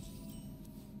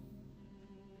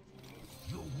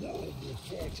 Your world will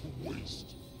fall to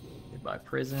waste. Goodbye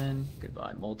Prison,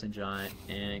 goodbye Molten Giant,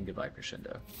 and goodbye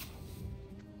Crescendo.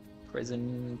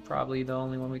 Prison, probably the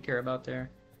only one we care about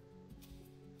there.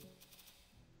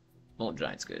 Molten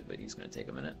Giant's good, but he's gonna take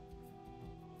a minute.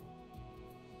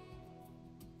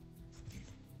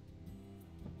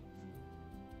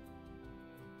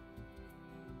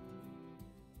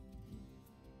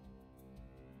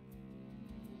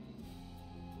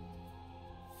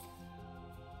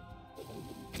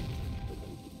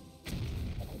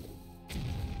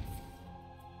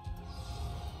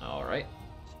 Alright.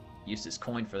 Used his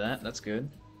coin for that, that's good.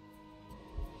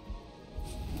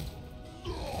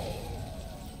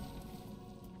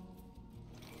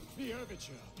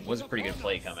 Was a pretty good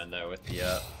play coming though with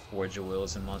the Forge of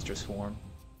Wills and Monstrous Form.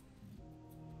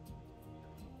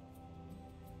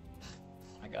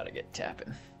 I gotta get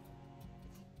tapping.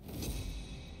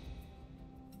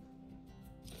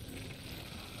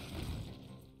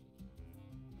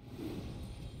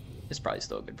 It's probably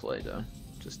still a good play though.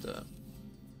 Just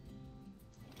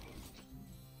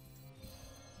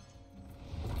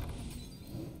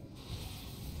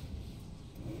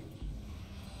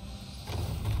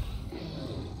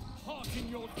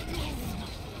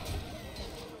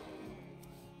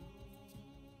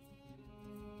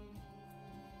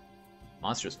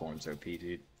Monstrous Form's OP,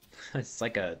 dude. It's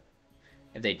like a...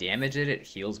 If they damage it, it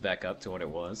heals back up to what it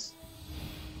was.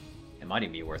 It might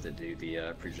even be worth it to do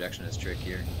the Projectionist trick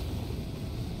here.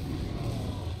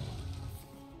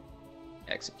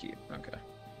 Execute, okay.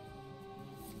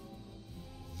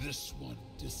 This one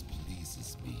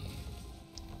displeases me.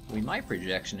 We might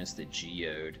Projectionist the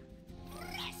Geode.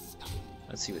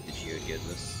 Let's see what the Geode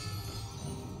gives us.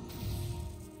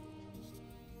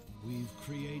 We've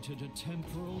created a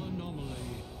temporal anomaly.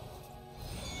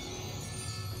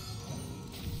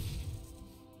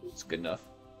 It's good enough.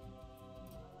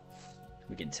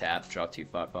 We can tap, draw 2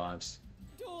 5/5s.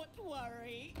 Don't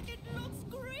worry, it looks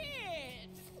great.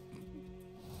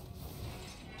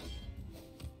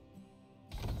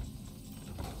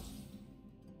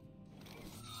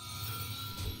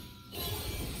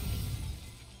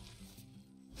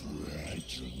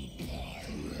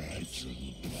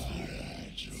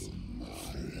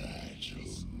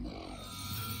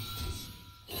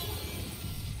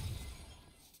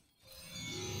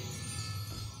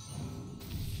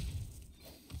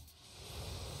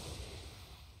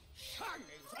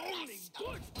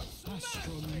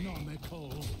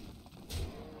 Astronomical.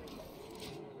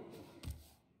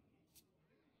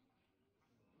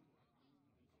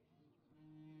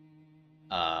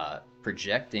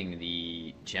 Projecting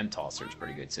the Gemtosser is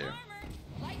pretty good too.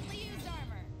 Lightly used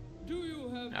armor. Do you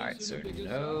have Alright, this so in a bigger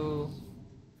no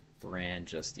brand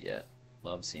just yet.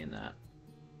 Love seeing that.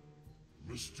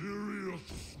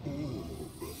 Mysterious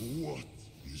orb, what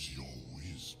is your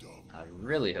wisdom? I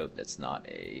really hope that's not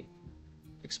a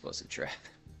explosive trap.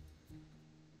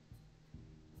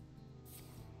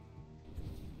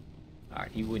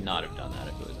 Alright, he would not have done that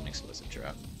if it was an explosive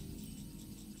trap.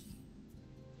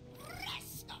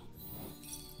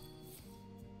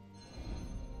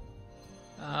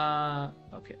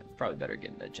 Okay, probably better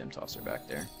getting that Gemtosser back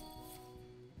there.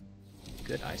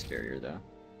 Good ice barrier though.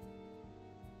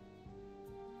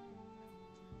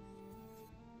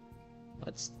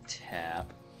 Let's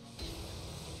tap.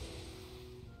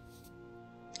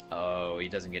 Oh, he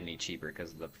doesn't get any cheaper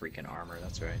because of the freaking armor,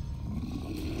 that's right.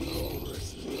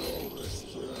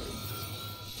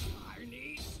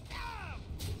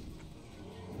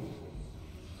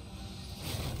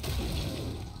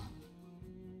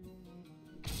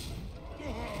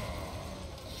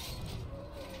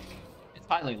 It's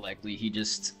highly likely he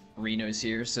just Reno's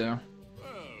here, so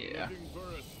yeah.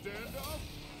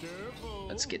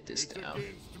 Let's get this down.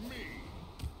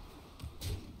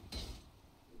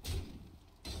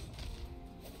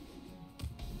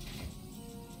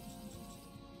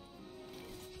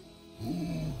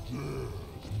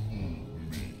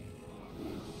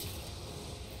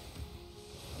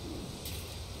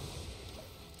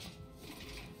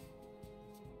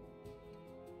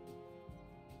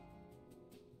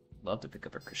 Love to pick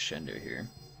up a Crescendo here.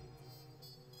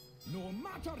 No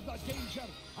matter the danger,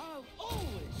 I'll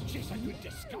always chase a good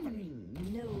discovery.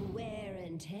 No wear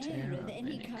and tear of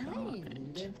any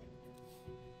kind.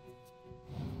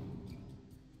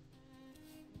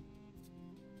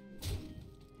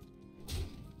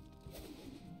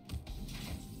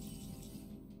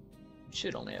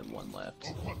 Should only have one left.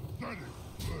 A pathetic play.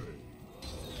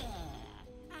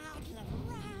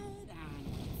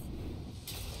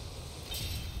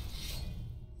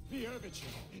 The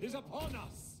Ergoture is upon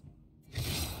us.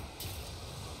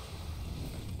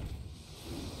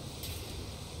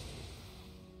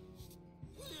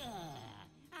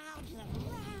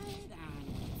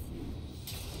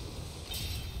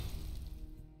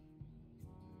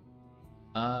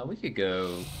 We could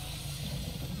go.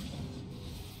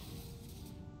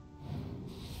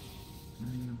 I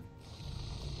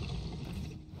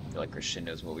feel like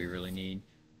Crescendo is what we really need.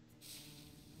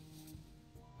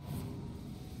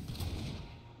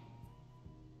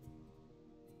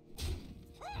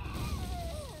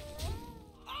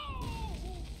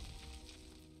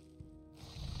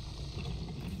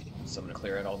 So I'm gonna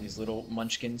clear out all these little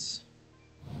munchkins.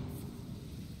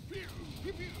 Pew,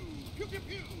 pew, pew, pew, pew,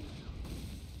 pew.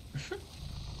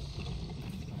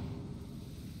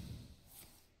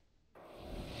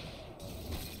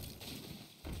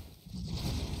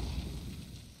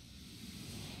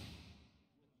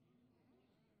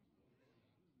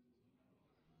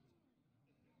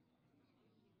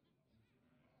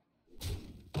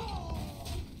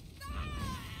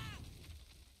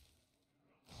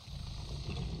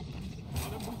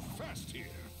 Gotta move fast here.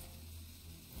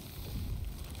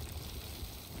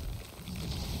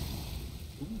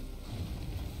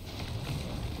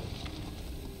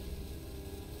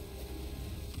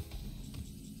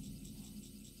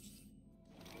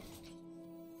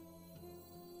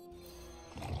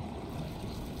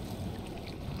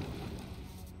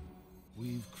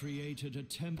 We've created a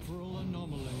temporal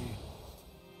anomaly.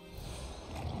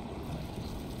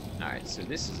 Alright, so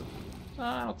this is...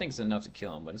 I don't think it's enough to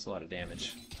kill him, but it's a lot of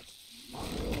damage.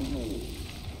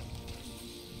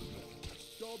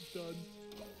 Job done.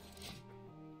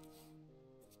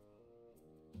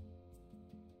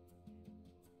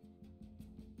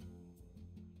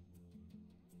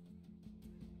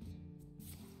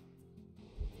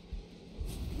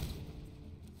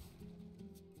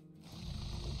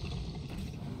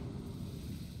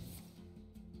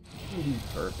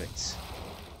 Perfect.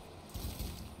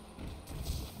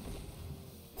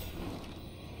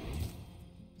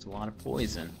 It's a lot of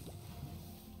poison.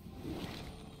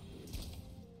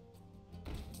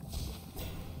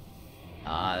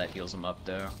 Ah, that heals him up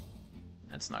though.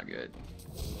 That's not good.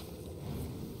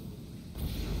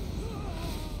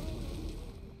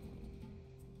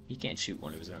 He can't shoot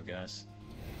one of his own guys.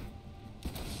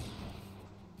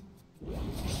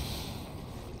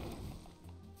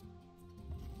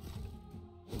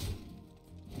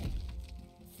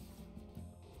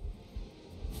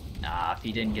 Ah, if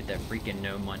he didn't get that freaking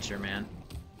no muncher, man.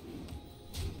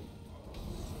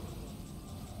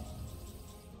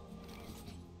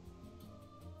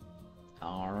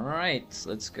 Alright,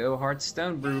 let's go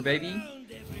Hearthstone brew, baby.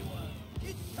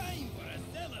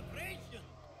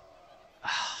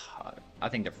 I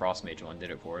think the Frost Mage one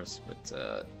did it for us, but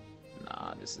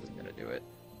nah, this isn't gonna do it.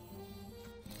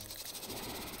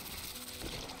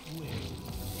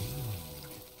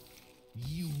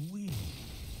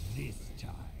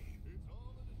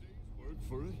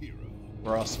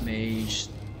 Frost Mage.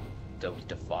 The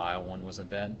Defile one wasn't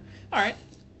bad. Alright,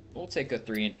 we'll take a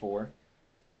 3 and 4.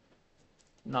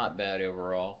 Not bad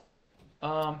overall.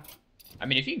 I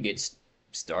mean, if you can get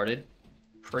started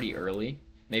pretty early,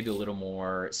 maybe a little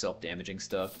more self-damaging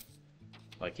stuff.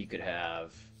 Like you could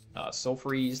have Soul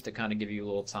Freeze to kind of give you a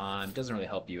little time. Doesn't really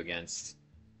help you against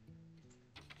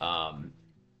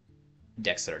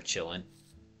decks that are chilling,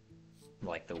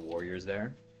 like the Warriors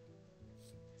there.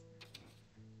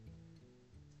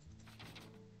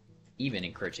 Even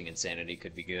Encroaching Insanity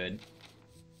could be good.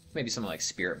 Maybe something like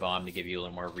Spirit Bomb to give you a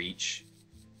little more reach.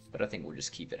 But I think we'll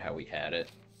just keep it how we had it.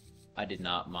 I did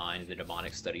not mind the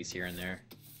Demonic Studies here and there.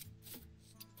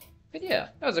 But yeah,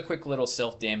 that was a quick little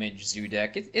self-damage zoo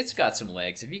deck. It's got some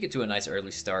legs. If you get to a nice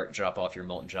early start, drop off your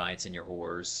Molten Giants and your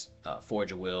Horrors,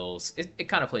 Forge of Wills. It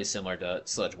kind of plays similar to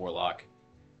Sludge Warlock.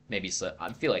 Maybe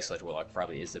I feel like Sludge Warlock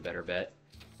probably is the better bet.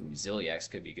 Ooh, Ziliax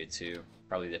could be good too.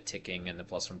 Probably the ticking and the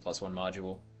 +1/+1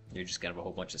 module. You're just gonna have a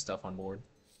whole bunch of stuff on board.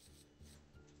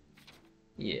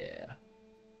 Yeah.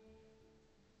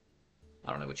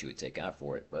 I don't know what you would take out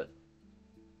for it, but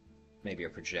maybe a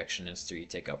Projectionist, or you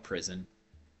take out Prison.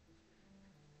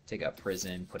 Take out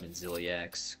Prison, put in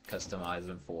Ziliax, customize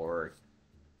them for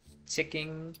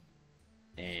ticking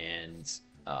and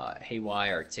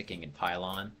Haywire, ticking, and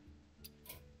Pylon.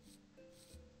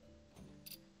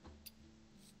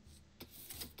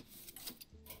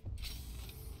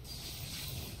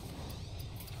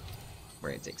 We're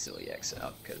gonna take Ziliax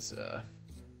out because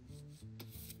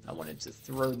I wanted to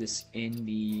throw this in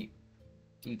the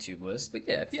YouTube list. But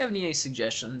yeah, if you have any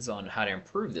suggestions on how to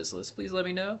improve this list, please let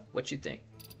me know what you think.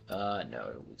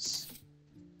 No,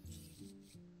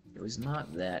 it was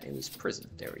not that, it was Prison.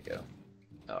 There we go.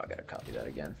 Oh, I gotta copy that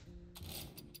again.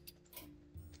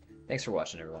 Thanks for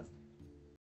watching, everyone.